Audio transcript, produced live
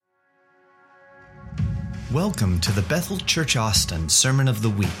Welcome to the Bethel Church Austin Sermon of the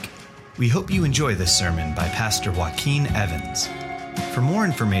Week. We hope you enjoy this sermon by Pastor Joaquin Evans. For more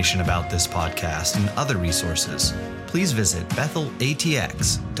information about this podcast and other resources, please visit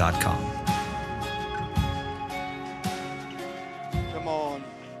bethelatx.com. Come on.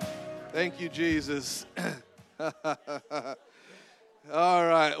 Thank you, Jesus. All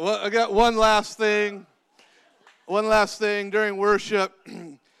right. Well, I got one last thing. During worship,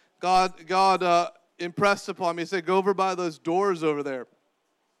 God impressed upon me. He said, go over by those doors over there.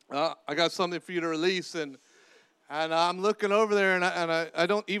 I got something for you to release, and I'm looking over there, and I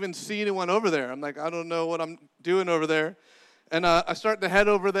don't even see anyone over there. I'm like, I don't know what I'm doing over there. And I start to head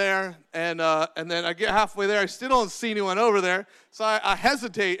over there, and then I get halfway there. I still don't see anyone over there, so I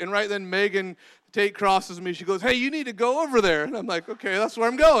hesitate, and right then Megan Tate crosses me. She goes, hey, you need to go over there. And I'm like, okay, that's where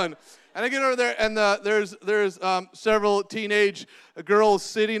I'm going. And I get over there, and there's several teenage girls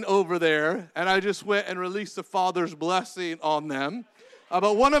sitting over there, and I just went and released the Father's blessing on them.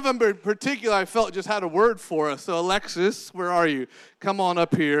 But one of them in particular, I felt just had a word for us. So Alexis, where are you? Come on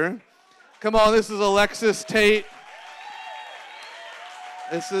up here. Come on, this is Alexis Tate.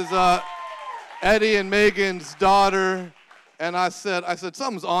 This is Eddie and Megan's daughter. And I said,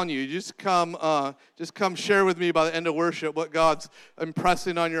 something's on you. Just come share with me by the end of worship what God's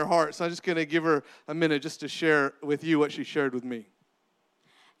impressing on your heart. So I'm just going to give her a minute just to share with you what she shared with me.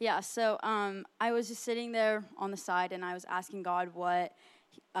 Yeah, so I was just sitting there on the side, and I was asking God what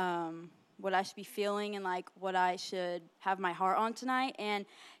I should be feeling and like what I should have my heart on tonight. And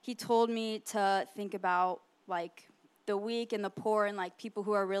He told me to think about like the weak and the poor and like people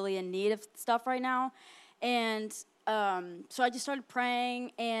who are really in need of stuff right now. And so I just started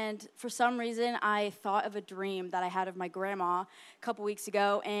praying, and for some reason, I thought of a dream that I had of my grandma a couple weeks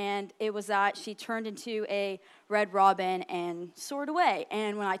ago, and it was that she turned into a red robin and soared away.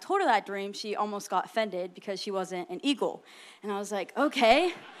 And when I told her that dream, she almost got offended because she wasn't an eagle. And I was like,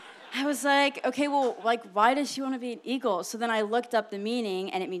 okay, well, like, why does she want to be an eagle? So then I looked up the meaning,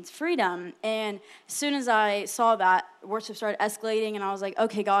 and it means freedom. And as soon as I saw that, worship started escalating, and I was like,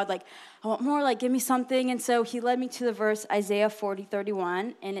 okay, God, like, I want more, like, give me something. And so He led me to the verse Isaiah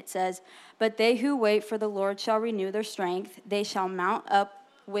 40:31, and it says, but they who wait for the Lord shall renew their strength. They shall mount up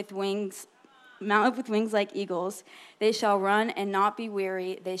with wings like eagles. They shall run and not be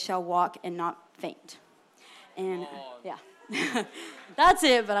weary. They shall walk and not faint. And, yeah. That's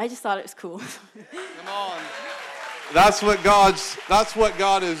it, but I just thought it was cool. Come on. That's what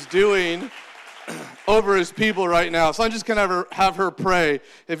God is doing over His people right now. So I'm just going to have her pray.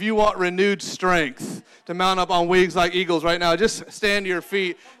 If you want renewed strength to mount up on wings like eagles right now, just stand to your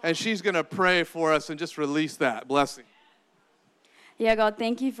feet, and she's going to pray for us and just release that blessing. Yeah, God,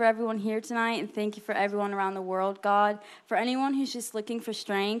 thank you for everyone here tonight, and thank you for everyone around the world, God. For anyone who's just looking for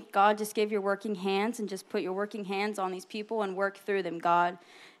strength, God, just give your working hands and just put your working hands on these people and work through them, God.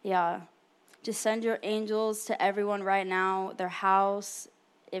 Yeah, just send your angels to everyone right now, their house,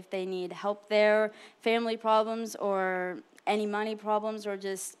 if they need help there, family problems or any money problems or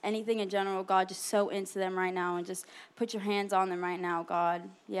just anything in general, God, just sow into them right now and just put your hands on them right now, God.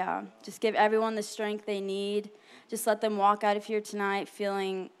 Yeah, just give everyone the strength they need. Just let them walk out of here tonight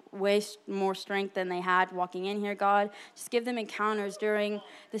feeling way more strength than they had walking in here, God. Just give them encounters during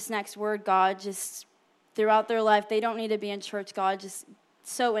this next word, God. Just throughout their life, they don't need to be in church, God. Just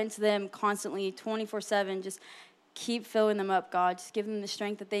sow into them constantly, 24/7. Just keep filling them up, God. Just give them the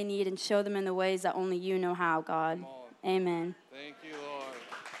strength that they need and show them in the ways that only you know how, God. Amen. Thank you, Lord.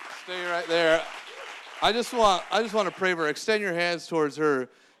 Stay right there. I just want to pray for her. Extend your hands towards her,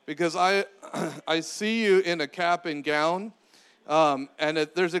 because I see you in a cap and gown, and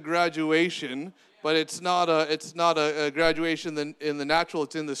there's a graduation, but it's not a graduation in the natural.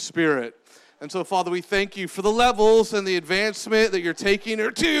 It's in the spirit. And so, Father, we thank you for the levels and the advancement that you're taking her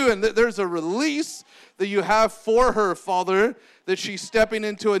to, and that there's a release that you have for her, Father, that she's stepping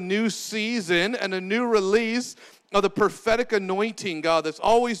into a new season and a new release of the prophetic anointing, God, that's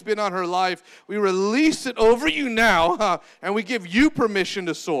always been on her life. We release it over you now, and we give you permission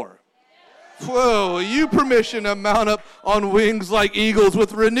to soar. Whoa, you permission to mount up on wings like eagles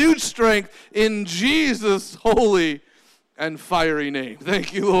with renewed strength in Jesus' holy and fiery name.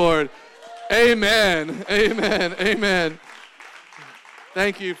 Thank you, Lord. Amen, amen, amen.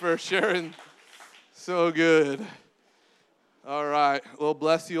 Thank you for sharing. So good. All right. Well,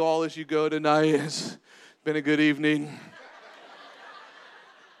 bless you all as you go tonight. It's been a good evening.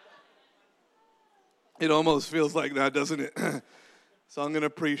 It almost feels like that, doesn't it? So I'm going to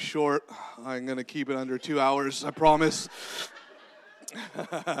preach short. I'm going to keep it under 2 hours, I promise.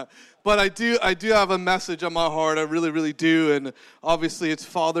 But I do have a message on my heart. I really, really do. And obviously, it's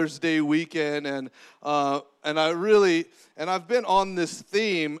Father's Day weekend, and I've been on this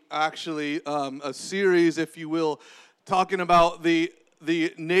theme actually, a series, if you will, talking about the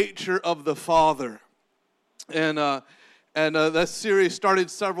nature of the Father, and that series started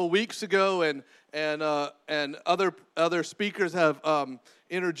several weeks ago, and other speakers have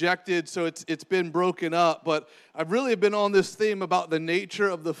interjected, so it's been broken up. But I've really been on this theme about the nature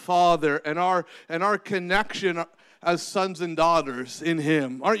of the Father and our connection as sons and daughters in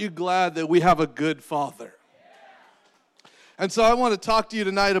Him. Aren't you glad that we have a good Father? And so I want to talk to you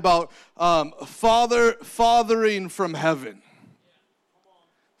tonight about fathering from heaven.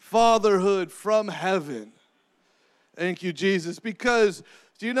 Fatherhood from heaven. Thank you, Jesus. Because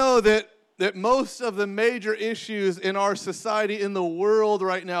do you know that most of the major issues in our society, in the world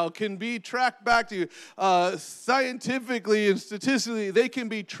right now, can be tracked back to scientifically and statistically, they can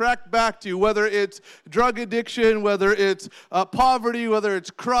be tracked back to whether it's drug addiction, whether it's poverty, whether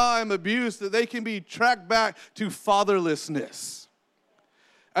it's crime, abuse, that they can be tracked back to fatherlessness.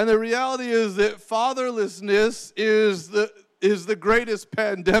 And the reality is that fatherlessness is the greatest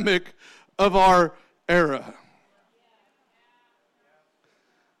pandemic of our era.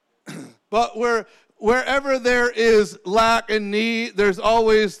 But wherever there is lack and need, there's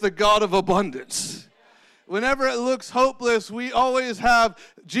always the God of abundance. Whenever it looks hopeless, we always have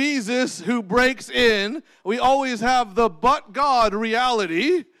Jesus who breaks in. We always have the but God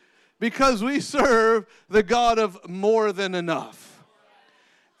reality because we serve the God of more than enough.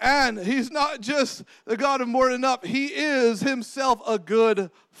 And He's not just the God of more than enough. He is Himself a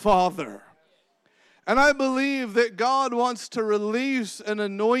good Father. And I believe that God wants to release an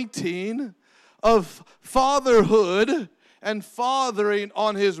anointing of fatherhood and fathering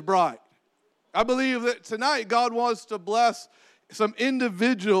on His bride. I believe that tonight God wants to bless some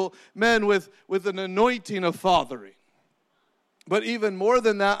individual men with an anointing of fathering. But even more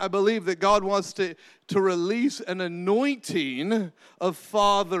than that, I believe that God wants to release an anointing of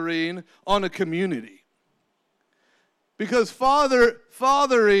fathering on a community. Because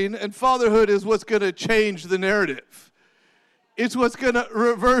fathering and fatherhood is what's going to change the narrative. It's what's going to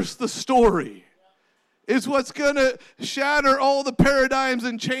reverse the story. It's what's going to shatter all the paradigms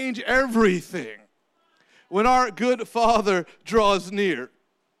and change everything when our good Father draws near.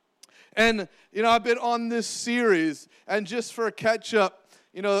 And, I've been on this series, and just for a catch-up,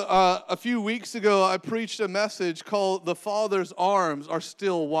 a few weeks ago, I preached a message called "The Father's Arms Are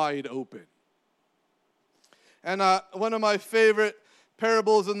Still Wide Open." And one of my favorite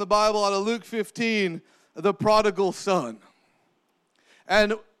parables in the Bible out of Luke 15, the prodigal son.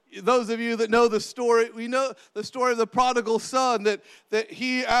 And those of you that know the story, we know the story of the prodigal son, that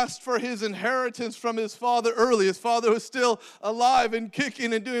he asked for his inheritance from his father early. His father was still alive and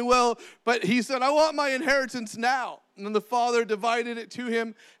kicking and doing well, but he said, "I want my inheritance now." And then the father divided it to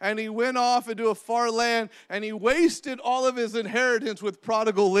him, and he went off into a far land, and he wasted all of his inheritance with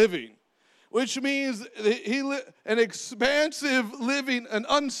prodigal living. Which means an expansive living, an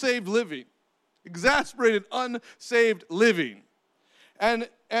unsaved living, exasperated, unsaved living. And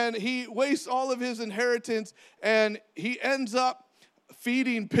he wastes all of his inheritance, and he ends up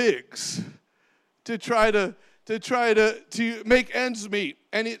feeding pigs to try to make ends meet.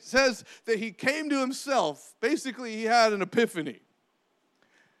 And it says that he came to himself. Basically, he had an epiphany.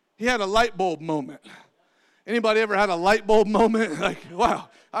 He had a light bulb moment. Anybody ever had a light bulb moment? Like, wow,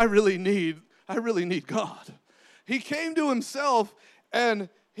 I really need God. He came to himself and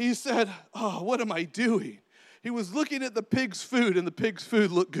he said, "Oh, what am I doing?" He was looking at the pig's food, and the pig's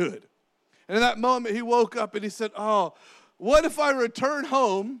food looked good. And in that moment, he woke up and he said, "Oh, what if I return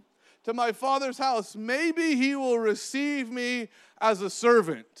home to my father's house? Maybe he will receive me as a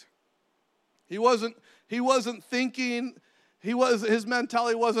servant." He wasn't thinking. His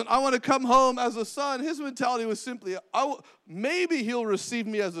mentality wasn't, "I want to come home as a son." His mentality was simply, maybe he'll receive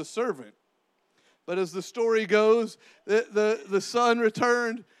me as a servant. But as the story goes, the son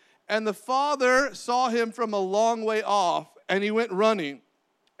returned, and the father saw him from a long way off, and he went running.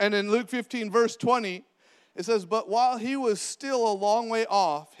 And in Luke 15, verse 20, it says, "But while he was still a long way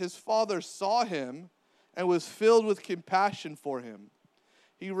off, his father saw him and was filled with compassion for him.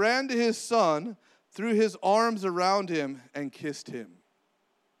 He ran to his son, threw his arms around him, and kissed him."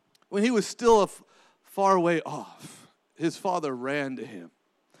 When he was still a far way off, his father ran to him.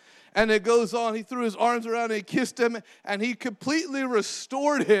 And it goes on, he threw his arms around and he kissed him, and he completely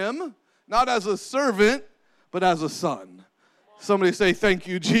restored him, not as a servant, but as a son. Somebody say, "Thank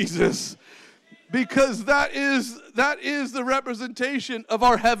you, Jesus." Because that is the representation of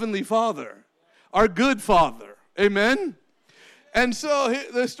our Heavenly Father, our good Father. Amen? And so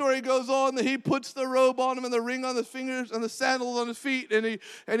the story goes on that he puts the robe on him and the ring on the fingers and the sandals on his feet, and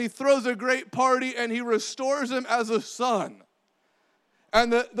he throws a great party, and he restores him as a son.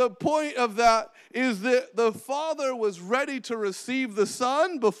 And the point of that is that the father was ready to receive the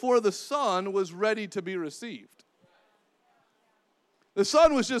son before the son was ready to be received. The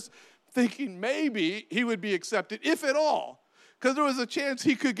son was just thinking maybe he would be accepted, if at all. Because there was a chance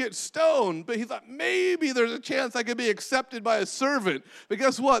he could get stoned, but he thought maybe there's a chance I could be accepted by a servant. But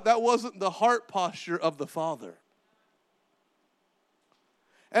guess what? That wasn't the heart posture of the father.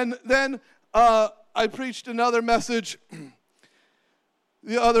 And then I preached another message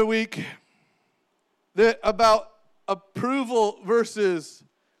the other week about approval versus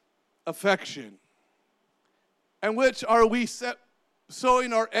affection. And which are we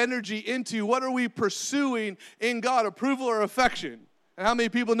sowing our energy into? What are we pursuing in God, approval or affection? And how many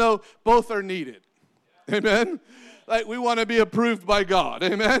people know both are needed? Amen? Like we want to be approved by God.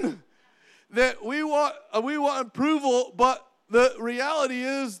 Amen? That we want approval, but the reality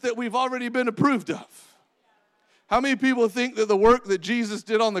is that we've already been approved of. How many people think that the work that Jesus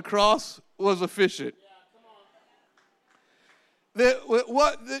did on the cross was efficient? That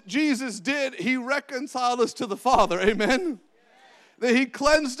what that Jesus did, he reconciled us to the Father. Amen? That he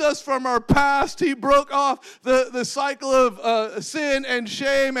cleansed us from our past. He broke off the cycle of sin and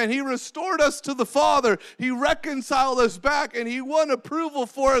shame, and he restored us to the Father. He reconciled us back, and he won approval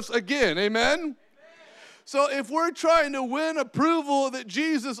for us again. Amen? So if we're trying to win approval that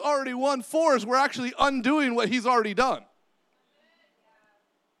Jesus already won for us, we're actually undoing what he's already done.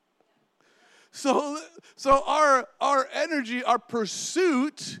 So our energy, our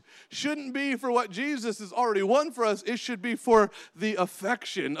pursuit shouldn't be for what Jesus has already won for us. It should be for the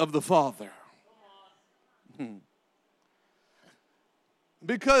affection of the Father.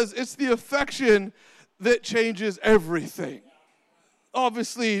 Because it's the affection that changes everything.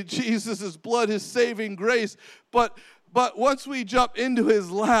 Obviously, Jesus' blood, his saving grace, but once we jump into his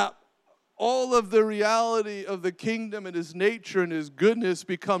lap, all of the reality of the kingdom and his nature and his goodness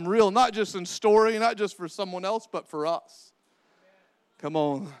become real, not just in story, not just for someone else, but for us. Come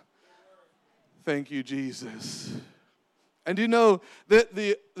on. Thank you, Jesus. And do you know that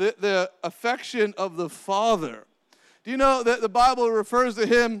the affection of the Father, do you know that the Bible refers to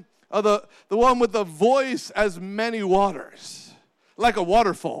him, the one with the voice as many waters, like a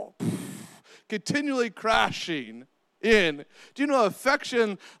waterfall, continually crashing in. Do you know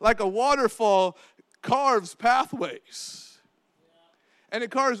affection, like a waterfall, carves pathways? And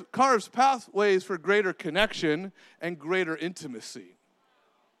it carves pathways for greater connection and greater intimacy.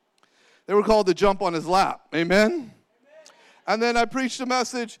 They were called to jump on his lap. Amen? And then I preached a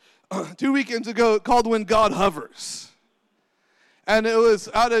message 2 weekends ago called When God Hovers. And it was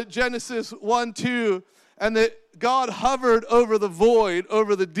out of Genesis 1:2, and that God hovered over the void,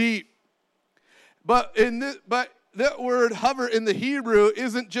 over the deep. But that word hover in the Hebrew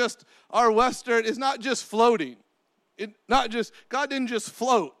isn't just our Western, it's not just floating. God didn't just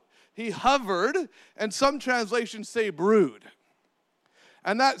float. He hovered, and some translations say brood.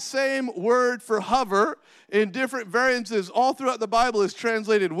 And that same word for hover in different variances all throughout the Bible is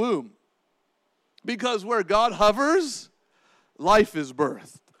translated womb. Because where God hovers, life is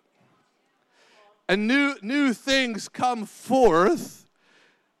birthed. And new things come forth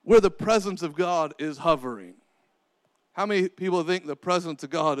where the presence of God is hovering. How many people think the presence of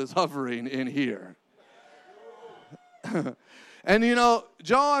God is hovering in here? And you know,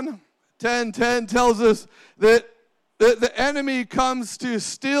 John 10:10 tells us that the enemy comes to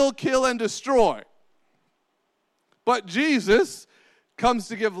steal, kill, and destroy. But Jesus comes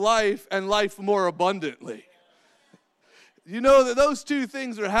to give life and life more abundantly. You know that those two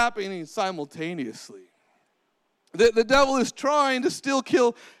things are happening simultaneously. The devil is trying to steal,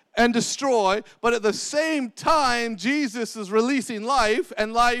 kill, and destroy, but at the same time, Jesus is releasing life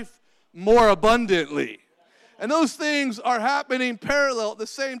and life more abundantly. And those things are happening parallel at the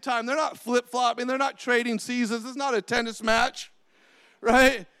same time. They're not flip-flopping. They're not trading seasons. It's not a tennis match,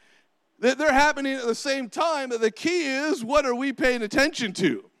 right? They're happening at the same time. But the key is, what are we paying attention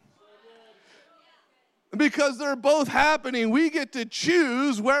to? Because they're both happening, we get to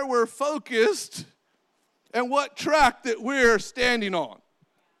choose where we're focused and what track that we're standing on.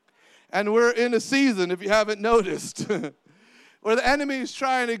 And we're in a season, if you haven't noticed, where the enemy is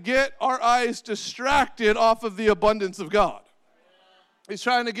trying to get our eyes distracted off of the abundance of God. He's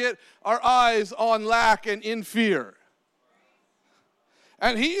trying to get our eyes on lack and in fear.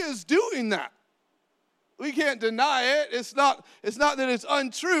 And he is doing that. We can't deny it. It's not that it's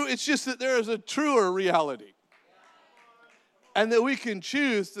untrue. It's just that there is a truer reality. And that we can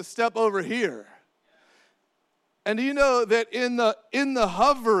choose to step over here. And do you know that in the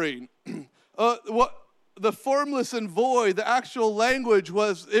hovering, what the formless and void, the actual language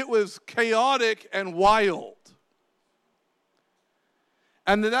was chaotic and wild.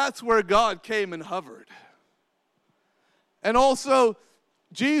 And that's where God came and hovered. And also,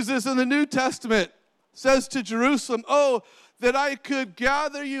 Jesus in the New Testament says to Jerusalem, oh, that I could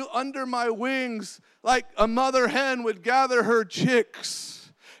gather you under my wings like a mother hen would gather her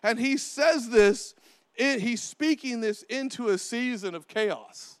chicks. And he says this, he's speaking this into a season of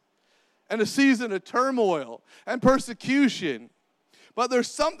chaos and a season of turmoil and persecution. But there's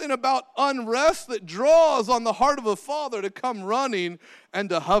something about unrest that draws on the heart of a father to come running and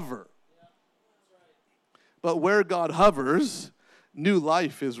to hover. But where God hovers, new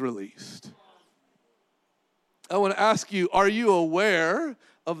life is released. I want to ask you, are you aware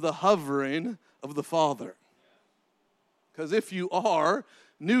of the hovering of the Father? Because if you are,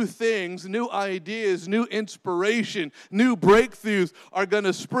 new things, new ideas, new inspiration, new breakthroughs are going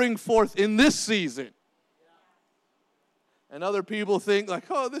to spring forth in this season. And other people think like,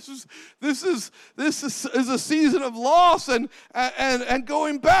 oh, this is a season of loss and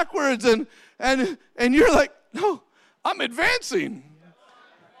going backwards and you're like, no, I'm advancing.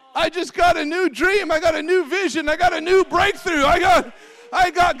 I just got a new dream. I got a new vision. I got a new breakthrough. I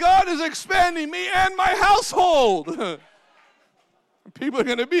got God is expanding me and my household. People are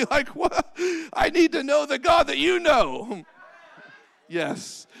going to be like, what? I need to know the God that you know.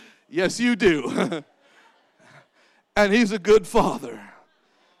 Yes, you do. And he's a good father.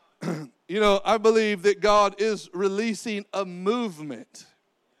 You know, I believe that God is releasing a movement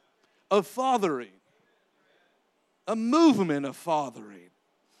of fathering. A movement of fathering.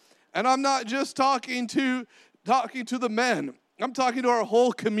 And I'm not just talking to the men. I'm talking to our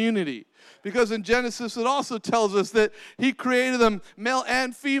whole community. Because in Genesis, it also tells us that he created them male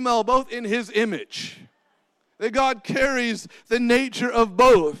and female, both in his image. That God carries the nature of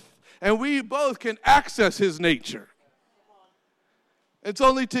both. And we both can access his nature. It's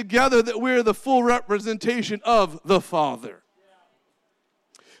only together that we're the full representation of the Father.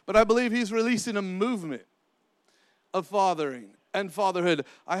 But I believe he's releasing a movement of fathering and fatherhood.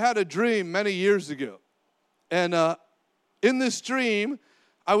 I had a dream many years ago. And in this dream,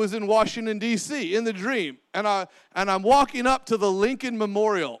 I was in Washington, D.C., in the dream. And I'm walking up to the Lincoln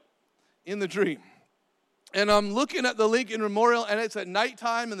Memorial in the dream. And I'm looking at the Lincoln Memorial, and it's at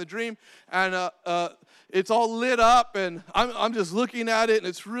nighttime in the dream. And it's all lit up, and I'm just looking at it, and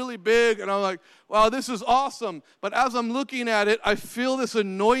it's really big. And I'm like, wow, this is awesome. But as I'm looking at it, I feel this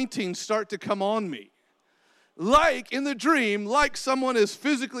anointing start to come on me. Like in the dream, like someone is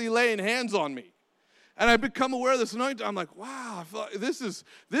physically laying hands on me. And I become aware of this anointing. I'm like, wow, I feel like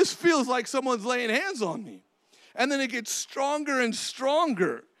this feels like someone's laying hands on me. And then it gets stronger and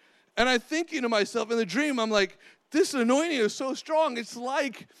stronger. And I'm thinking to myself in the dream, I'm like, this anointing is so strong. It's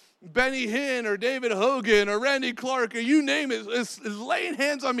like Benny Hinn or David Hogan or Randy Clark or you name it is laying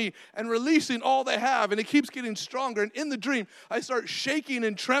hands on me and releasing all they have. And it keeps getting stronger. And in the dream, I start shaking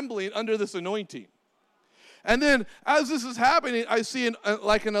and trembling under this anointing. And then as this is happening, I see an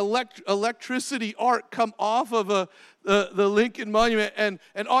electricity arc come off of the Lincoln Monument and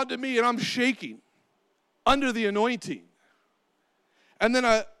onto me, and I'm shaking under the anointing. And then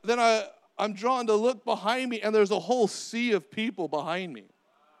I'm drawn to look behind me, and there's a whole sea of people behind me.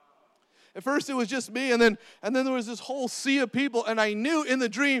 At first it was just me, and then there was this whole sea of people, and I knew in the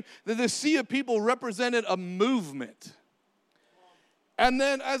dream that this sea of people represented a movement. And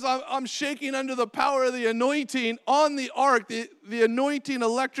then as I'm shaking under the power of the anointing on the ark, the anointing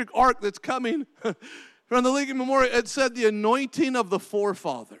electric arc that's coming from the Lincoln Memorial, it said the anointing of the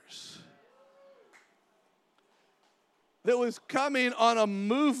forefathers. That was coming on a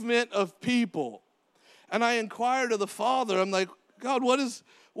movement of people. And I inquired of the Father, I'm like, God, what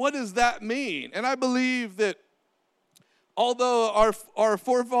does that mean? And I believe that although our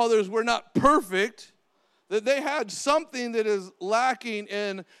forefathers were not perfect, that they had something that is lacking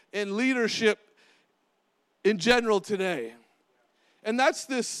in leadership in general today. And that's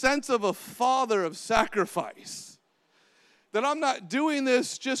this sense of a father of sacrifice. That I'm not doing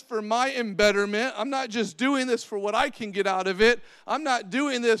this just for my embetterment. I'm not just doing this for what I can get out of it. I'm not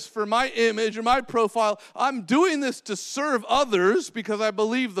doing this for my image or my profile. I'm doing this to serve others because I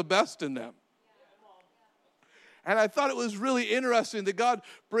believe the best in them. And I thought it was really interesting that God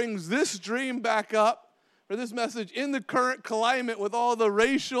brings this dream back up, for this message in the current climate with all the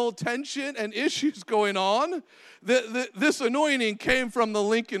racial tension and issues going on. This anointing came from the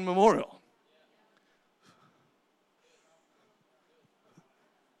Lincoln Memorial.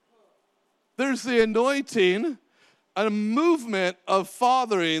 There's the anointing, a movement of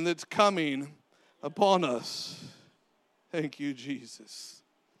fathering that's coming upon us. Thank you, Jesus.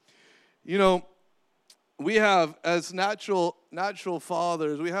 You know, we have, as natural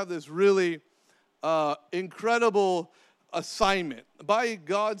fathers, we have this really incredible assignment by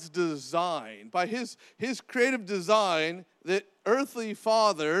God's design, by his creative design, that earthly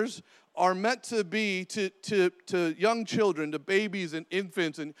fathers are meant to be to young children, to babies and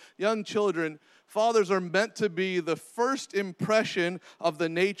infants and young children. Fathers are meant to be the first impression of the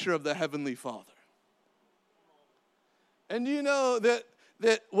nature of the Heavenly Father. And you know that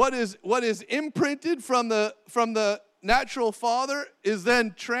what is imprinted from the natural father is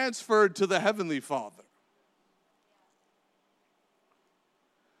then transferred to the Heavenly Father.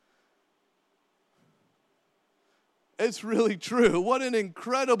 It's really true. What an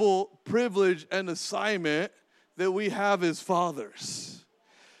incredible privilege and assignment that we have as fathers.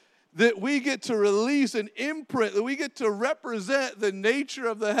 That we get to release an imprint, that we get to represent the nature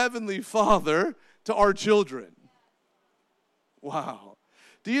of the Heavenly Father to our children. Wow.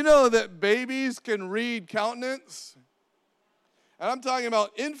 Do you know that babies can read countenance? And I'm talking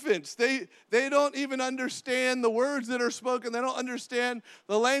about infants. They don't even understand the words that are spoken. They don't understand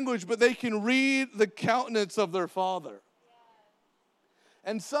the language, but they can read the countenance of their father.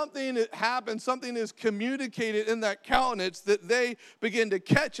 And something happens, something is communicated in that countenance that they begin to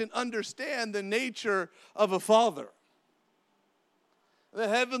catch and understand the nature of a father. The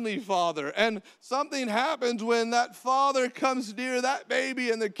Heavenly Father. And something happens when that father comes near that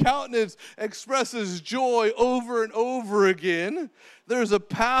baby and the countenance expresses joy over and over again. There's a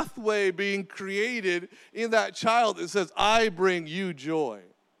pathway being created in that child that says, I bring you joy.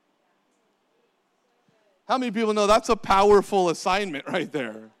 How many people know that's a powerful assignment right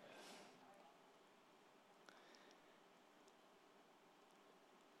there?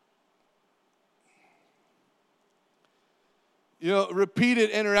 You know, repeated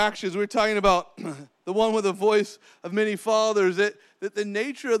interactions. We're talking about the one with the voice of many fathers, that the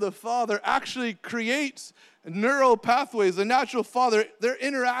nature of the father actually creates neural pathways. The natural father, their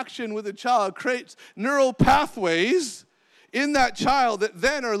interaction with the child creates neural pathways in that child that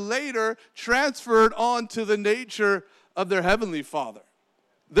then are later transferred on to the nature of their Heavenly Father.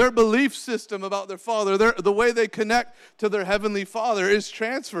 Their belief system about their father, the way they connect to their Heavenly Father is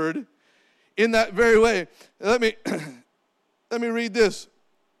transferred in that very way. Let me read this.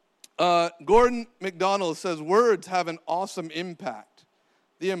 Gordon MacDonald says, words have an awesome impact.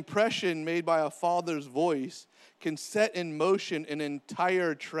 The impression made by a father's voice can set in motion an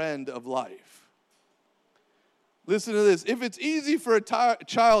entire trend of life. Listen to this. If it's easy for a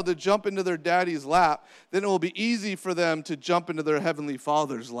child to jump into their daddy's lap, then it will be easy for them to jump into their Heavenly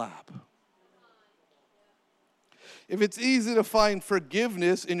Father's lap. If it's easy to find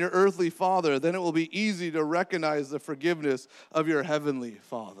forgiveness in your earthly father, then it will be easy to recognize the forgiveness of your Heavenly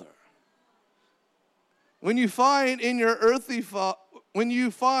Father. When you find in your earthly father,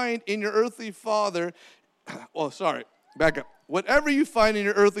 back up. Whatever you find in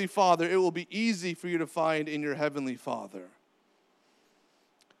your earthly father, it will be easy for you to find in your Heavenly Father.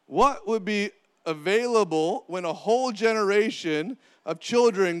 What would be available when a whole generation of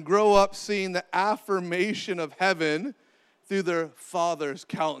children grow up seeing the affirmation of heaven through their father's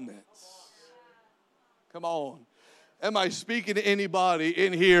countenance? Come on. Am I speaking to anybody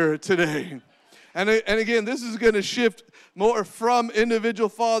in here today? And again, this is going to shift more from individual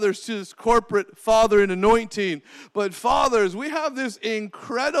fathers to this corporate father and anointing. But fathers, we have this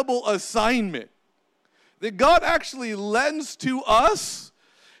incredible assignment that God actually lends to us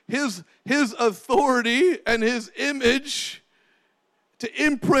His authority and His image to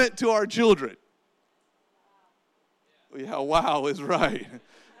imprint to our children. Yeah, wow is right.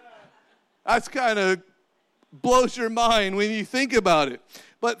 That's kind of blows your mind when you think about it.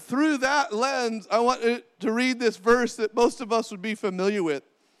 But through that lens, I want to read this verse that most of us would be familiar with.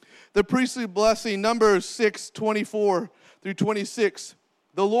 The priestly blessing, Numbers 6:24 through 26.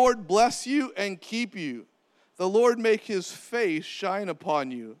 The Lord bless you and keep you. The Lord make His face shine upon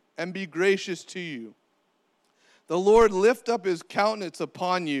you and be gracious to you. The Lord lift up His countenance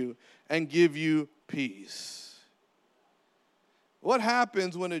upon you and give you peace. What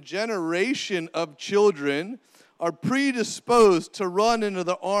happens when a generation of children are predisposed to run into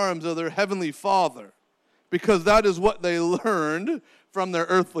the arms of their Heavenly Father? Because that is what they learned from their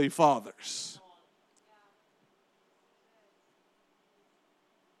earthly fathers.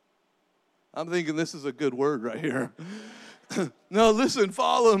 I'm thinking this is a good word right here. No, listen,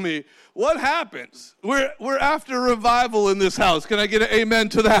 follow me. What happens? We're after revival in this house. Can I get an amen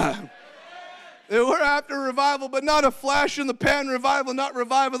to that? We're after revival, but not a flash in the pan revival, not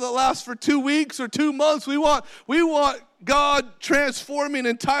revival that lasts for 2 weeks or 2 months. We want God transforming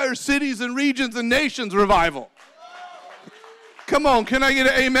entire cities and regions and nations revival. Come on, can I get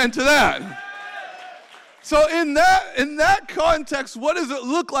an amen to that? So in that context, what does it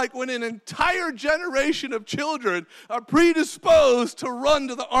look like when an entire generation of children are predisposed to run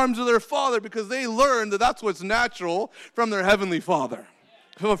to the arms of their father because they learn that that's what's natural from their heavenly father,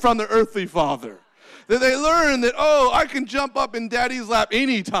 from their earthly father? That they learn that, oh, I can jump up in daddy's lap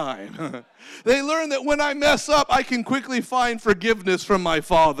anytime. They learn that when I mess up, I can quickly find forgiveness from my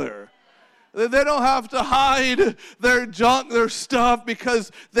father. They don't have to hide their junk, their stuff,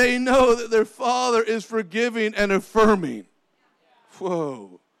 because they know that their father is forgiving and affirming.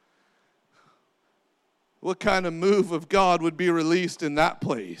 Whoa. What kind of move of God would be released in that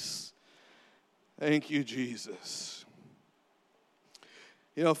place? Thank you, Jesus.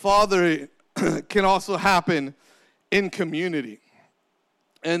 You know, Father can also happen in community.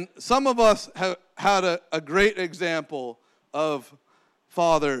 And some of us have had a great example of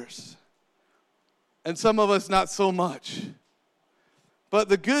fathers, and some of us not so much. But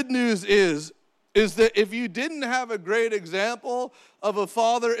the good news is that if you didn't have a great example of a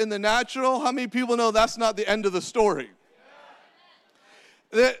father in the natural, how many people know that's not the end of the story?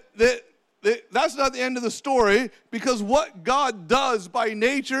 That's not the end of the story, because what God does by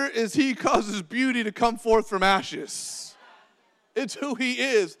nature is he causes beauty to come forth from ashes. It's who he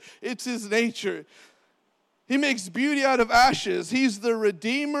is. It's his nature. He makes beauty out of ashes. He's the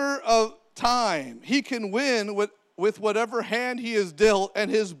redeemer of time. He can win with whatever hand he is dealt,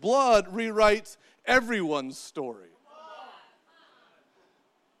 and his blood rewrites everyone's story.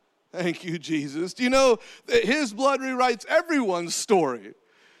 Thank you, Jesus. Do you know that his blood rewrites everyone's story?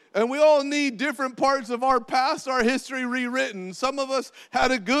 And we all need different parts of our past, our history rewritten. Some of us had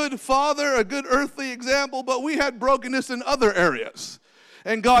a good father, a good earthly example, but we had brokenness in other areas.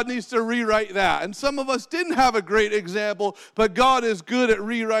 And God needs to rewrite that. And some of us didn't have a great example, but God is good at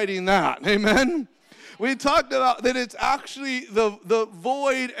rewriting that. Amen? We talked about that it's actually the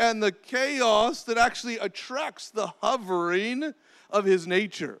void and the chaos that actually attracts the hovering of his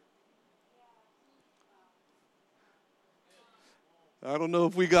nature. I don't know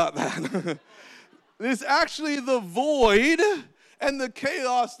if we got that. It's actually the void and the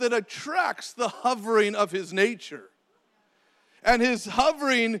chaos that attracts the hovering of his nature. And his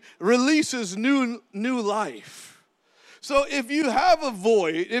hovering releases new life. So if you have a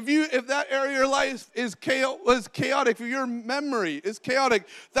void, if that area of your life was chaotic, if your memory is chaotic,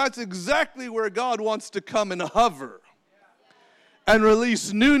 that's exactly where God wants to come and hover and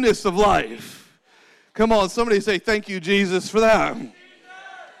release newness of life. Come on, somebody say, thank you, Jesus, for that.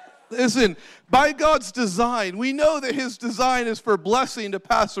 Listen, by God's design, we know that his design is for blessing to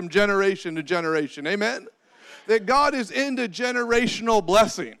pass from generation to generation. Amen? That God is into generational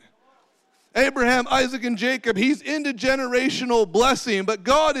blessing. Abraham, Isaac, and Jacob, he's into generational blessing, but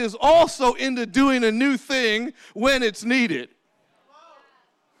God is also into doing a new thing when it's needed.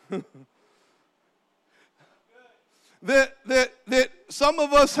 That some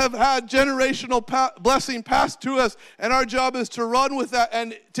of us have had generational blessing passed to us, and our job is to run with that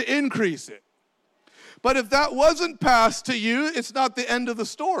and to increase it. But if that wasn't passed to you, it's not the end of the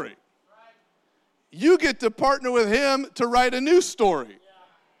story. You get to partner with him to write a new story.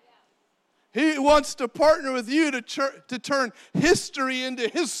 He wants to partner with you to turn history into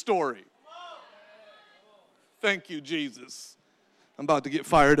his story. Thank you, Jesus. I'm about to get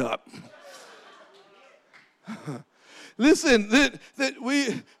fired up. Listen, that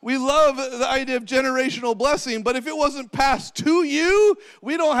we love the idea of generational blessing, but if it wasn't passed to you,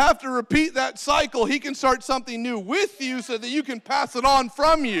 we don't have to repeat that cycle. He can start something new with you so that you can pass it on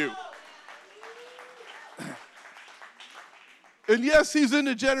from you. And yes, he's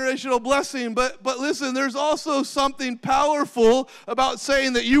into generational blessing, but listen, there's also something powerful about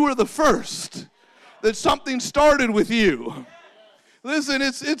saying that you were the first, that something started with you. Listen,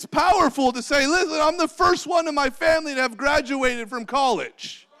 it's powerful to say, listen, I'm the first one in my family to have graduated from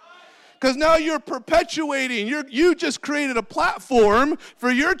college. Because now you're perpetuating, you just created a platform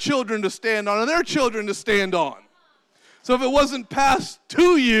for your children to stand on and their children to stand on. So if it wasn't passed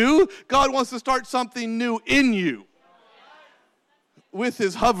to you, God wants to start something new in you with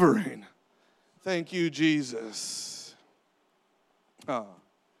his hovering. Thank you, Jesus. You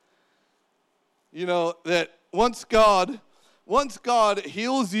know, that once God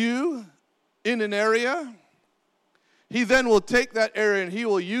heals you in an area, he then will take that area and he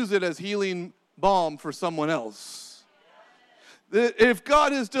will use it as healing balm for someone else. If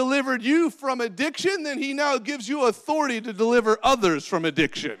God has delivered you from addiction, then he now gives you authority to deliver others from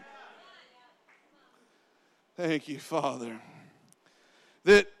addiction. Thank you, Father.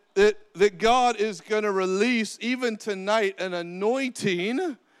 That God is going to release even tonight an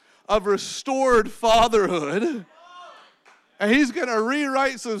anointing of restored fatherhood And he's going to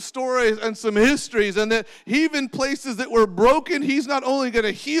rewrite some stories and some histories. And that even places that were broken, he's not only going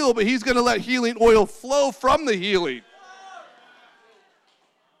to heal, but he's going to let healing oil flow from the healing.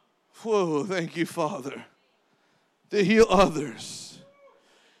 Whoa, thank you, Father. To heal others.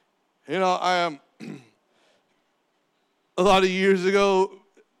 You know, a lot of years ago,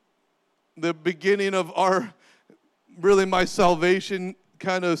 the beginning of my salvation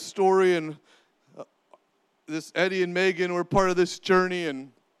kind of story, and this Eddie and Megan were part of this journey,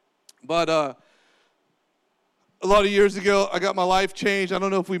 but a lot of years ago, I got my life changed. I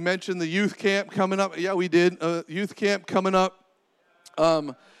don't know if we mentioned the youth camp coming up. Yeah, we did. Youth camp coming up.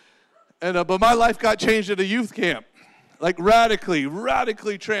 But my life got changed at a youth camp. Like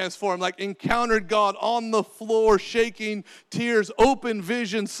radically transformed, like encountered God on the floor, shaking, tears, open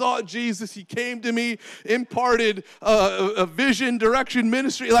vision, saw Jesus. He came to me, imparted a vision, direction,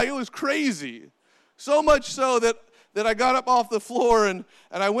 ministry. Like it was crazy. So much so that I got up off the floor and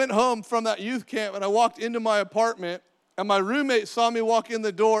I went home from that youth camp and I walked into my apartment and my roommate saw me walk in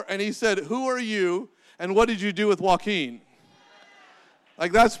the door and he said, "Who are you and what did you do with Joaquin?"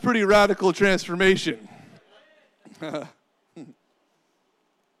 Like that's pretty radical transformation. The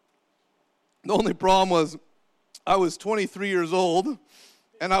only problem was I was 23 years old,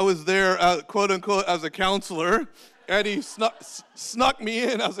 and I was there, quote unquote, as a counselor. Eddie snuck me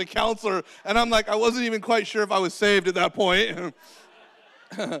in as a counselor, and I'm like, I wasn't even quite sure if I was saved at that point.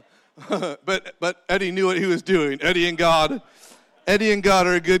 but Eddie knew what he was doing. Eddie and God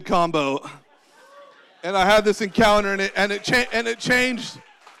are a good combo. And I had this encounter, and it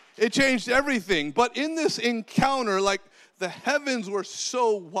changed everything. But in this encounter, like the heavens were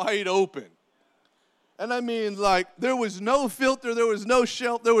so wide open. And I mean, like, there was no filter, there was no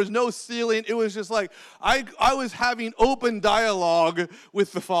shelf, there was no ceiling. It was just like, I was having open dialogue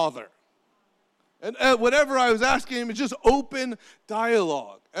with the Father. And whatever I was asking him, it's just open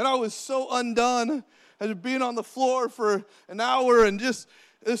dialogue. And I was so undone as being on the floor for an hour and just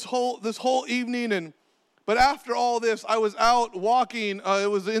this whole evening. But after all this, I was out walking. It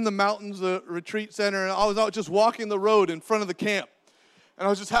was in the mountains, the retreat center, and I was out just walking the road in front of the camp. And I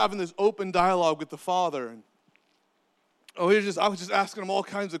was just having this open dialogue with the Father. And I was just asking him all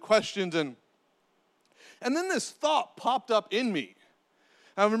kinds of questions. And then this thought popped up in me.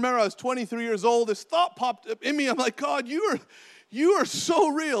 I remember I was 23 years old. This thought popped up in me. I'm like, God, you are so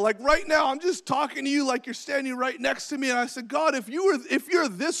real. Like right now, I'm just talking to you like you're standing right next to me. And I said, God, if you're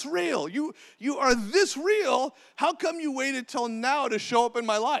this real, you are this real, how come you waited till now to show up in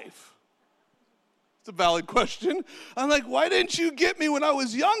my life? It's a valid question. I'm like, why didn't you get me when I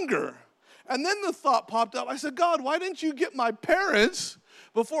was younger? And then the thought popped up. I said, God, why didn't you get my parents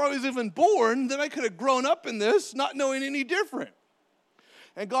before I was even born? Then I could have grown up in this, not knowing any different.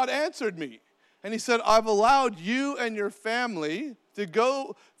 And God answered me. And he said, I've allowed you and your family to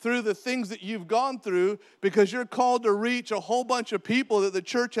go through the things that you've gone through because you're called to reach a whole bunch of people that the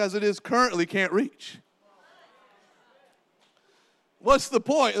church as it is currently can't reach. What's the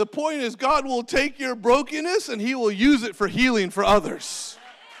point? The point is God will take your brokenness and he will use it for healing for others.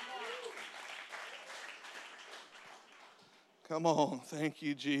 Come on. Thank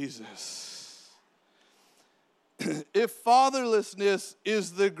you, Jesus. If fatherlessness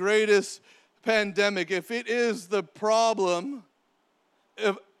is the greatest pandemic, if it is the problem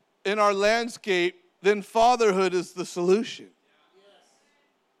in our landscape, then fatherhood is the solution.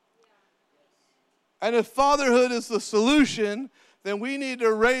 And if fatherhood is the solution, then we need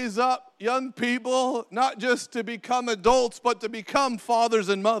to raise up young people, not just to become adults, but to become fathers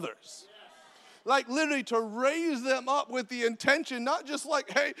and mothers. Like literally to raise them up with the intention, not just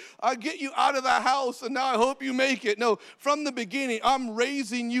like, hey, I'll get you out of the house and now I hope you make it. No, from the beginning, I'm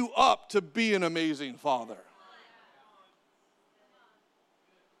raising you up to be an amazing father.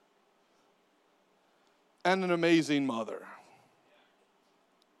 And an amazing mother.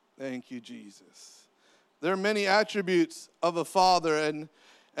 Thank you, Jesus. There are many attributes of a father,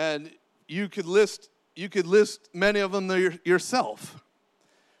 and you could list many of them there yourself.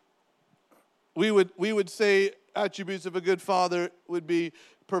 We would say attributes of a good father would be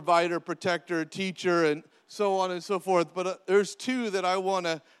provider, protector, teacher, and so on and so forth. But there's two that I want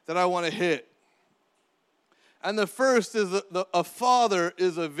to hit. And the first is a father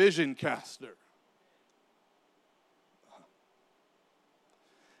is a vision caster.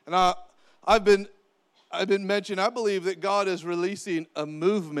 And I've been mentioning, I believe that God is releasing a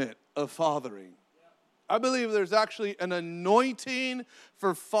movement of fathering. I believe there's actually an anointing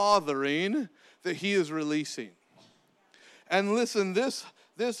for fathering that he is releasing. And listen, this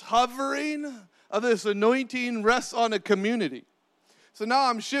hovering of this anointing rests on a community. So now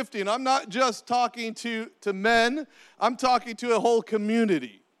I'm shifting. I'm not just talking to men. I'm talking to a whole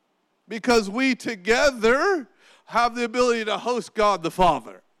community. Because we together have the ability to host God the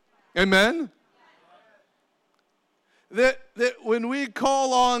Father. Amen? That when we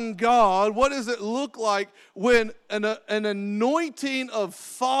call on God, what does it look like when an anointing of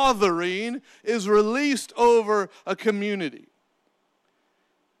fathering is released over a community?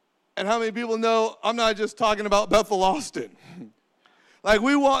 And how many people know I'm not just talking about Bethel Austin? Like,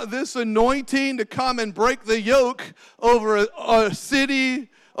 we want this anointing to come and break the yoke over a city,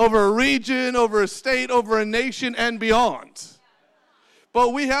 over a region, over a state, over a nation, and beyond.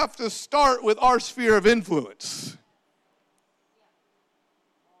 But we have to start with our sphere of influence.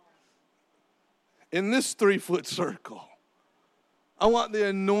 In this 3-foot circle, I want the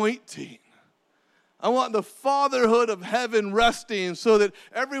anointing. I want the fatherhood of heaven resting so that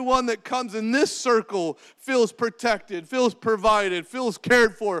everyone that comes in this circle feels protected, feels provided, feels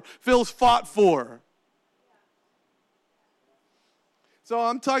cared for, feels fought for. So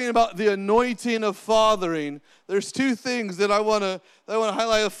I'm talking about the anointing of fathering. There's 2 things that I want to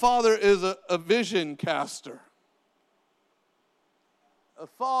highlight. A father is a vision caster. A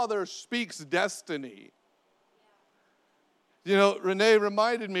father speaks destiny. You know, Renee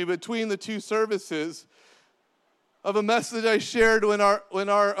reminded me between the 2 services of a message I shared when our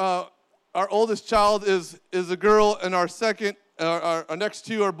oldest child is a girl and our next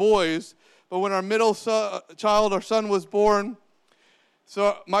 2 are boys. But when our middle child, our son, was born,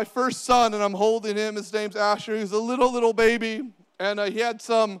 so my first son, and I'm holding him, his name's Asher. He's a little baby, and he had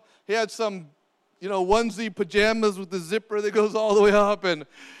some onesie pajamas with the zipper that goes all the way up, and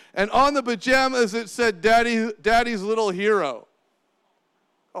on the pajamas it said, Daddy's little hero.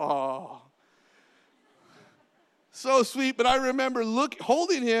 Oh, so sweet. But I remember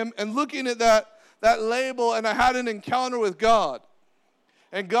holding him and looking at that label, and I had an encounter with God.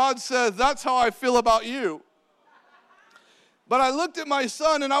 And God says, that's how I feel about you. But I looked at my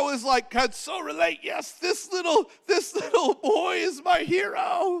son, and I was like, could so relate. Yes, this little boy is my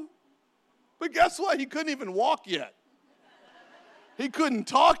hero. But guess what? He couldn't even walk yet. He couldn't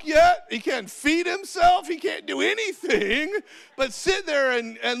talk yet. He can't feed himself. He can't do anything but sit there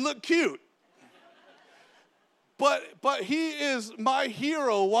and look cute. But he is my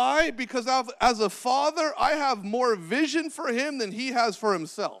hero. Why? Because as a father, I have more vision for him than he has for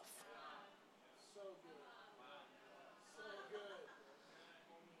himself.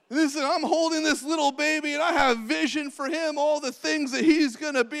 Listen, I'm holding this little baby, and I have vision for him, all the things that he's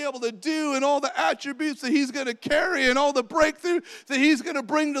going to be able to do, and all the attributes that he's going to carry, and all the breakthrough that he's going to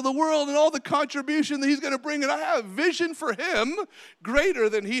bring to the world, and all the contribution that he's going to bring. And I have vision for him greater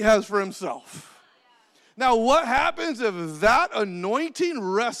than he has for himself. Now, what happens if that anointing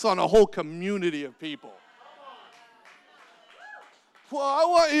rests on a whole community of people? Well, I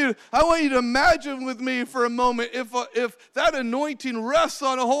want you to imagine with me for a moment if that anointing rests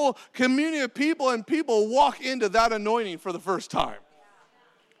on a whole community of people and people walk into that anointing for the first time.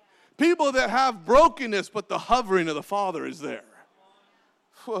 People that have brokenness, but the hovering of the Father is there.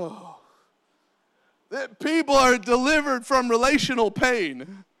 Whoa. That people are delivered from relational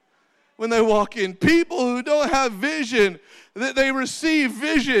pain when they walk in. People who don't have vision, that they receive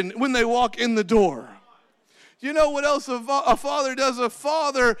vision when they walk in the door. You know what else a father does? A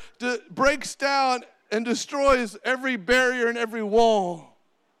father breaks down and destroys every barrier and every wall.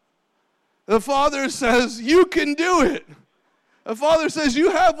 The father says, you can do it. A father says,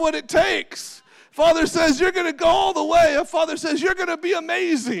 you have what it takes. Father says, you're going to go all the way. A father says, you're going to be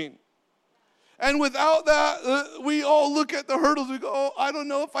amazing. And without that, we all look at the hurdles. We go, oh, I don't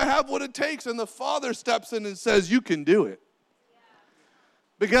know if I have what it takes. And the father steps in and says, you can do it.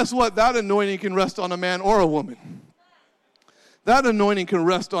 But guess what? That anointing can rest on a man or a woman. That anointing can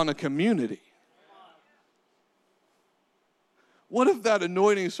rest on a community. What if that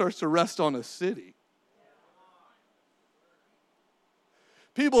anointing starts to rest on a city?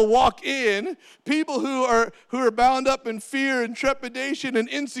 People walk in, people who are bound up in fear and trepidation and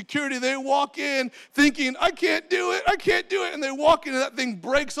insecurity, they walk in thinking, I can't do it, and they walk in and that thing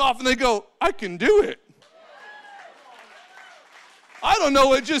breaks off and they go, I can do it. I don't know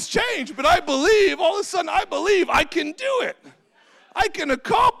what just changed, but I believe, all of a sudden I believe I can do it. I can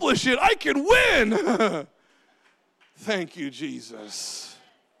accomplish it. I can win. Thank you, Jesus.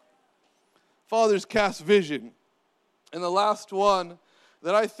 Fathers cast vision. And the last one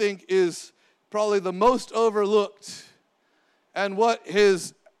that I think is probably the most overlooked and what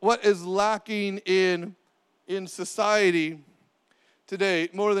is lacking in society today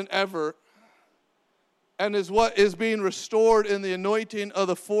more than ever. and is what is being restored in the anointing of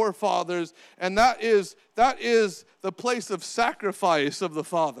the forefathers, and that is the place of sacrifice of the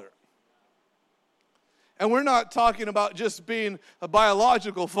Father. And we're not talking about just being a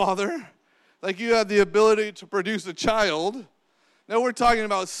biological father, like you have the ability to produce a child. No, we're talking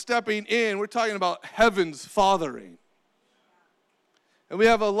about stepping in. We're talking about heaven's fathering. And we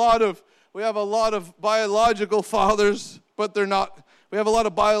have a lot of biological fathers, but they're not. We have a lot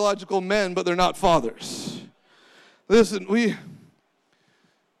of biological men, but they're not fathers. Listen,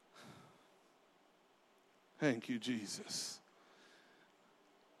 thank you, Jesus.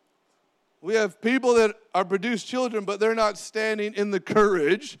 We have people that are produced children, but they're not standing in the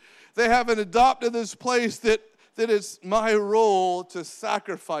courage. They haven't adopted this place that it's my role to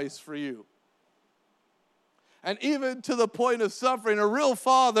sacrifice for you. And even to the point of suffering, a real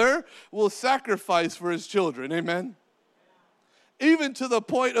father will sacrifice for his children. Amen? Even to the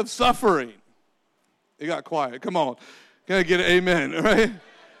point of suffering. You got quiet. Come on. Can I get an amen? Right?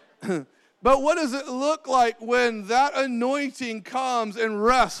 But what does it look like when that anointing comes and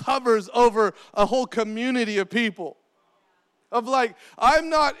rests, hovers over a whole community of people? Of like, I'm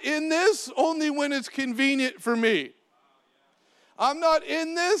not in this only when it's convenient for me. I'm not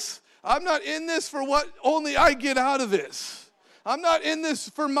in this for what only I get out of this. I'm not in this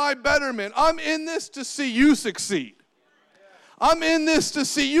for my betterment. I'm in this to see you succeed. I'm in this to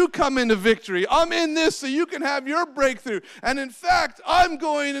see you come into victory. I'm in this so you can have your breakthrough. And in fact, I'm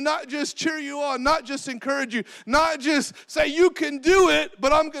going to not just cheer you on, not just encourage you, not just say you can do it,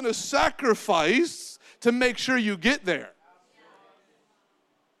 but I'm going to sacrifice to make sure you get there.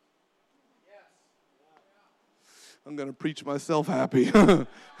 I'm going to preach myself happy.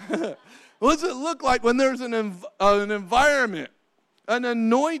 What does it look like when there's an environment, an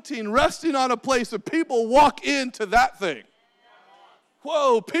anointing resting on a place that people walk into that thing?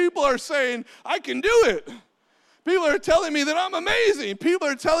 Whoa, people are saying, I can do it. People are telling me that I'm amazing. People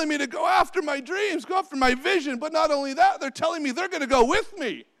are telling me to go after my dreams, go after my vision. But not only that, they're telling me they're going to go with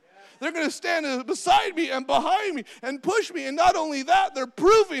me. They're going to stand beside me and behind me and push me. And not only that, they're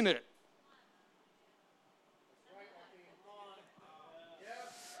proving it.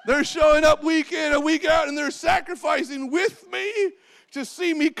 They're showing up week in and week out, and they're sacrificing with me to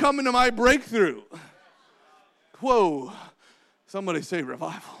see me come into my breakthrough. Whoa. Somebody say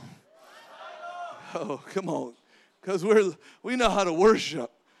revival. Oh, come on. Because we know how to worship.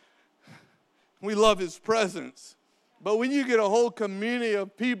 We love his presence. But when you get a whole community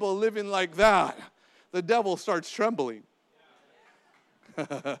of people living like that, the devil starts trembling.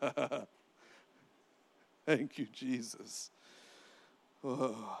 Thank you, Jesus.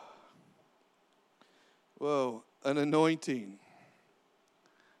 Whoa. Whoa. An anointing.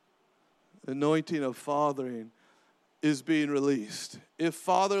 Anointing of fathering is being released. If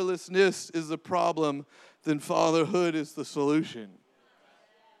fatherlessness is the problem, then fatherhood is the solution.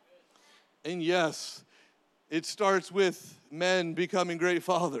 And yes, it starts with men becoming great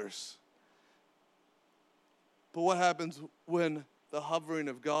fathers. But what happens when the hovering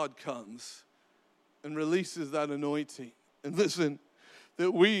of God comes and releases that anointing? And listen, that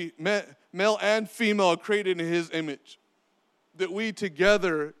we, male and female, are created in his image. That we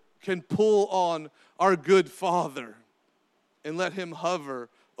together can pull on our good Father and let him hover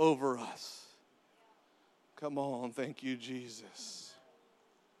over us. Come on, thank you, Jesus.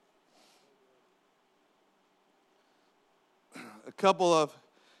 Can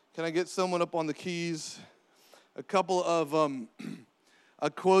I get someone up on the keys? A couple of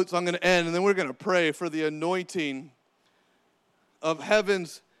quotes I'm going to end, and then we're going to pray for the anointing of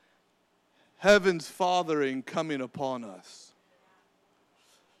heaven's fathering coming upon us.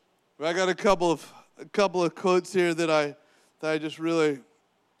 I got a couple of quotes here that I just really,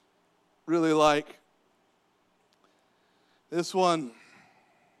 really like. This one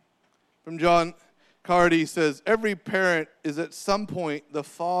from John Cardy says, every parent is at some point the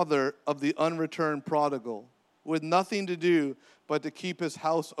father of the unreturned prodigal, with nothing to do but to keep his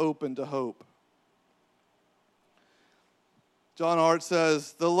house open to hope. John Hart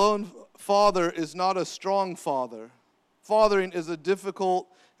says, the lone father is not a strong father. Fathering is a difficult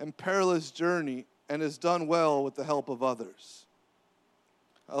and perilous journey and is done well with the help of others.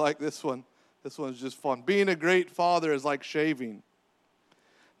 I like this one. This one's just fun. Being a great father is like shaving.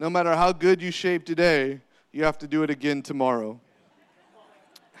 No matter how good you shave today, you have to do it again tomorrow.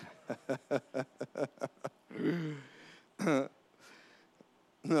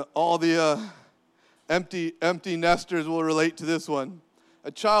 All the empty nesters will relate to this one.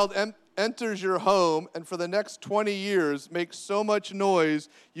 A child enters your home and for the next 20 years makes so much noise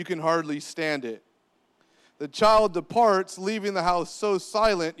you can hardly stand it. The child departs, leaving the house so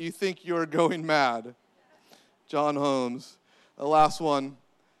silent you think you're going mad. John Holmes. The last one.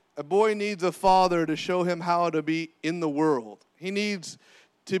 A boy needs a father to show him how to be in the world. He needs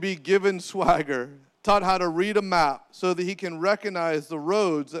to be given swagger, taught how to read a map so that he can recognize the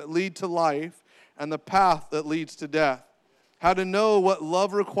roads that lead to life and the path that leads to death. How to know what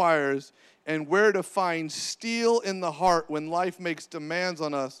love requires and where to find steel in the heart when life makes demands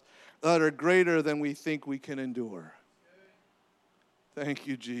on us that are greater than we think we can endure. Thank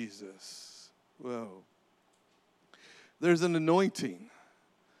you, Jesus. Whoa. There's an anointing.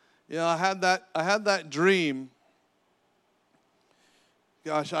 I had that dream.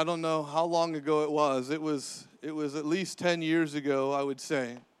 Gosh, I don't know how long ago it was. It was at least 10 years ago, I would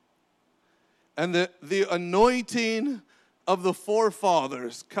say. And the anointing of the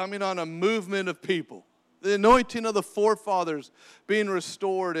forefathers coming on a movement of people. The anointing of the forefathers being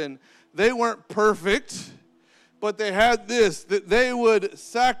restored. And they weren't perfect, but they had this, that they would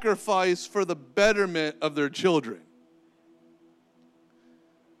sacrifice for the betterment of their children.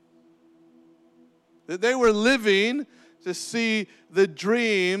 That they were living to see the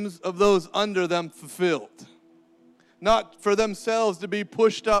dreams of those under them fulfilled. Not for themselves to be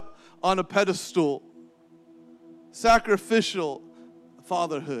pushed up on a pedestal. Sacrificial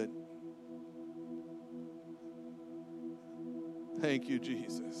fatherhood. Thank you,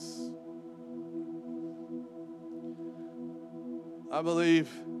 Jesus. I believe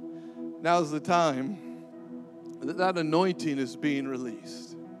now's the time that anointing is being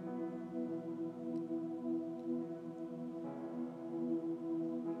released.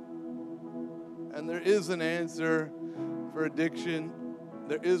 And there is an answer for addiction.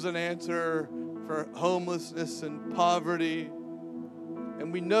 There is an answer for homelessness and poverty.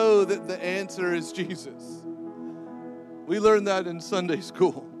 And we know that the answer is Jesus. We learned that in Sunday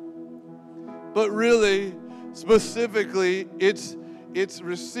school. But really, specifically, it's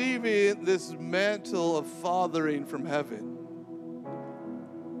receiving this mantle of fathering from heaven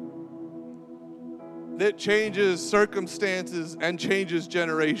that changes circumstances and changes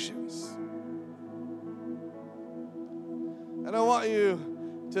generations. And I want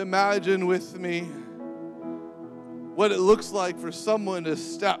you to imagine with me what it looks like for someone to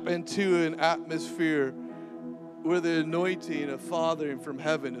step into an atmosphere where the anointing of fathering from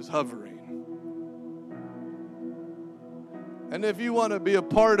heaven is hovering. And if you want to be a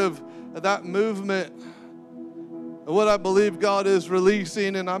part of that movement, what I believe God is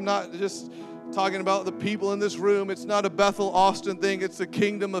releasing, and I'm not just talking about the people in this room, it's not a Bethel Austin thing, it's a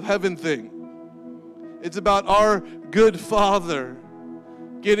kingdom of heaven thing. It's about our good Father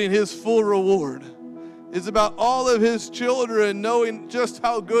getting his full reward. It's about all of his children knowing just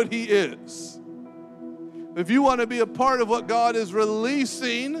how good he is. If you want to be a part of what God is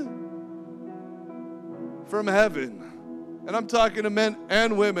releasing from heaven, and I'm talking to men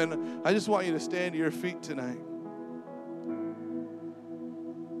and women, I just want you to stand to your feet tonight.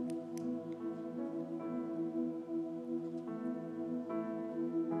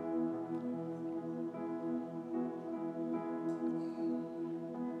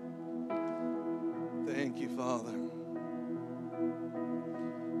 Thank you, Father.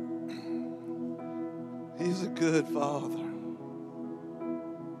 He's a good Father.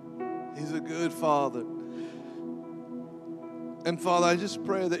 He's a good Father. And Father, I just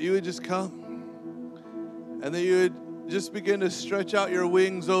pray that you would just come and that you would just begin to stretch out your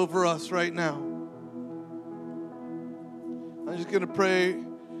wings over us right now. I'm just going to pray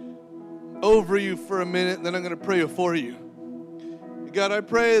over you for a minute, and then I'm going to pray for you. God, I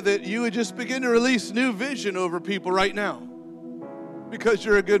pray that you would just begin to release new vision over people right now, because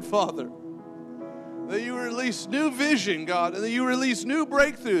you're a good Father. That you release new vision, God, and that you release new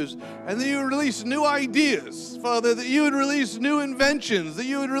breakthroughs, and that you release new ideas, Father, that you would release new inventions, that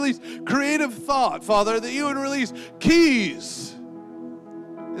you would release creative thought, Father, that you would release keys,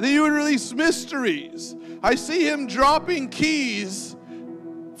 and that you would release mysteries. I see him dropping keys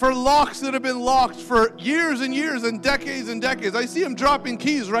for locks that have been locked for years and years and decades and decades. I see him dropping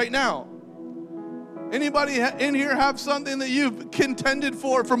keys right now. Anybody in here have something that you've contended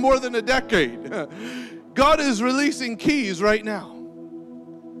for more than a decade? God is releasing keys right now.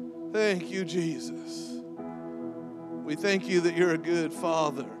 Thank you, Jesus. We thank you that you're a good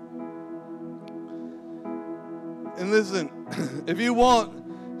Father. And listen, if you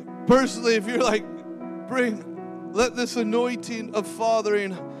want, personally, if you're like, let this anointing of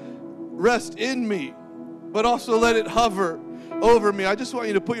fathering rest in me, but also let it hover over me. I just want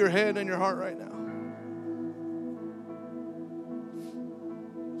you to put your hand on your heart right now.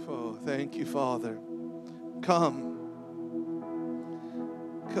 Oh, thank you, Father. Come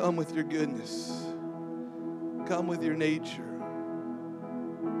with your goodness. Come with your nature.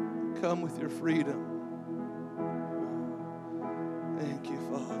 Come with your freedom.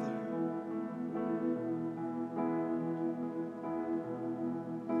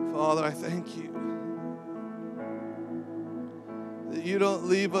 Father, I thank you that you don't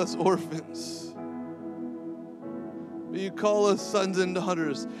leave us orphans, but you call us sons and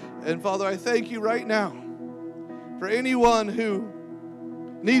daughters. And Father, I thank you right now for anyone who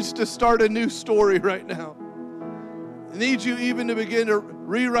needs to start a new story right now, needs you even to begin to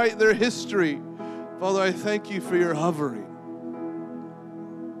rewrite their history. Father, I thank you for your hovering.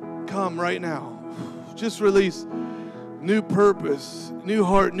 Come right now. Just release new purpose, new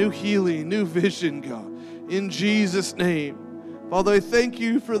heart, new healing, new vision, God. In Jesus' name. Father, I thank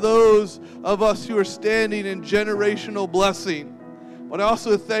you for those of us who are standing in generational blessing. But I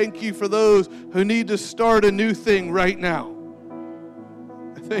also thank you for those who need to start a new thing right now.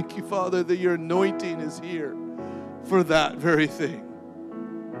 I thank you, Father, that your anointing is here for that very thing.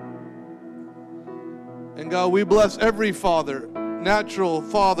 And God, we bless every father, natural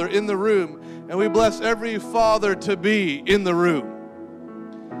father in the room, and we bless every father to be in the room.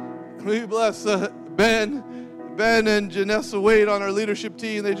 We bless Ben and Janessa Wade on our leadership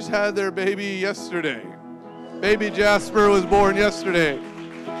team. They just had their baby yesterday. Baby Jasper was born yesterday.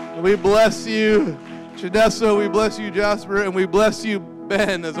 And we bless you, Janessa, we bless you, Jasper, and we bless you,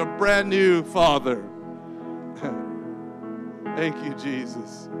 Ben, as a brand new father. Thank you,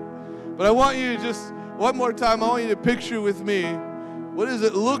 Jesus. But I want you to just, one more time, I want you to picture with me, what does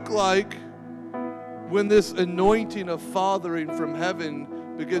it look like when this anointing of fathering from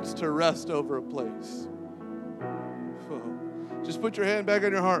heaven begins to rest over a place? Just put your hand back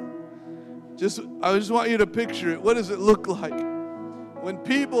on your heart. I just want you to picture it. What does it look like when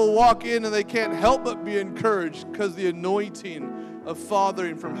people walk in and they can't help but be encouraged because the anointing of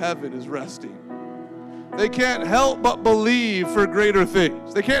fathering from heaven is resting? They can't help but believe for greater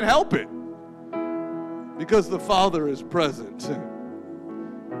things. They can't help it because the Father is present.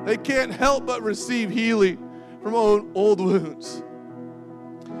 They can't help but receive healing from old wounds.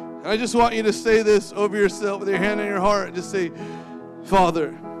 And I just want you to say this over yourself with your hand on your heart and just say,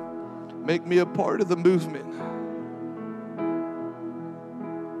 Father, make me a part of the movement.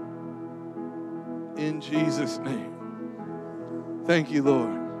 In Jesus' name. Thank you,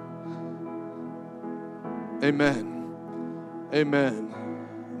 Lord. Amen. Amen.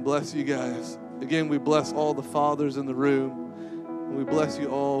 Bless you guys. Again, we bless all the fathers in the room. And we bless you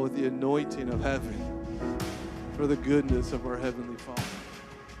all with the anointing of heaven for the goodness of our Heavenly Father.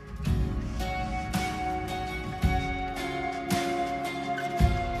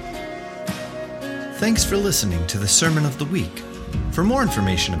 Thanks for listening to the Sermon of the Week. For more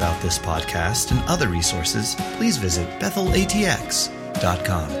information about this podcast and other resources, please visit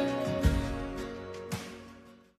bethelatx.com.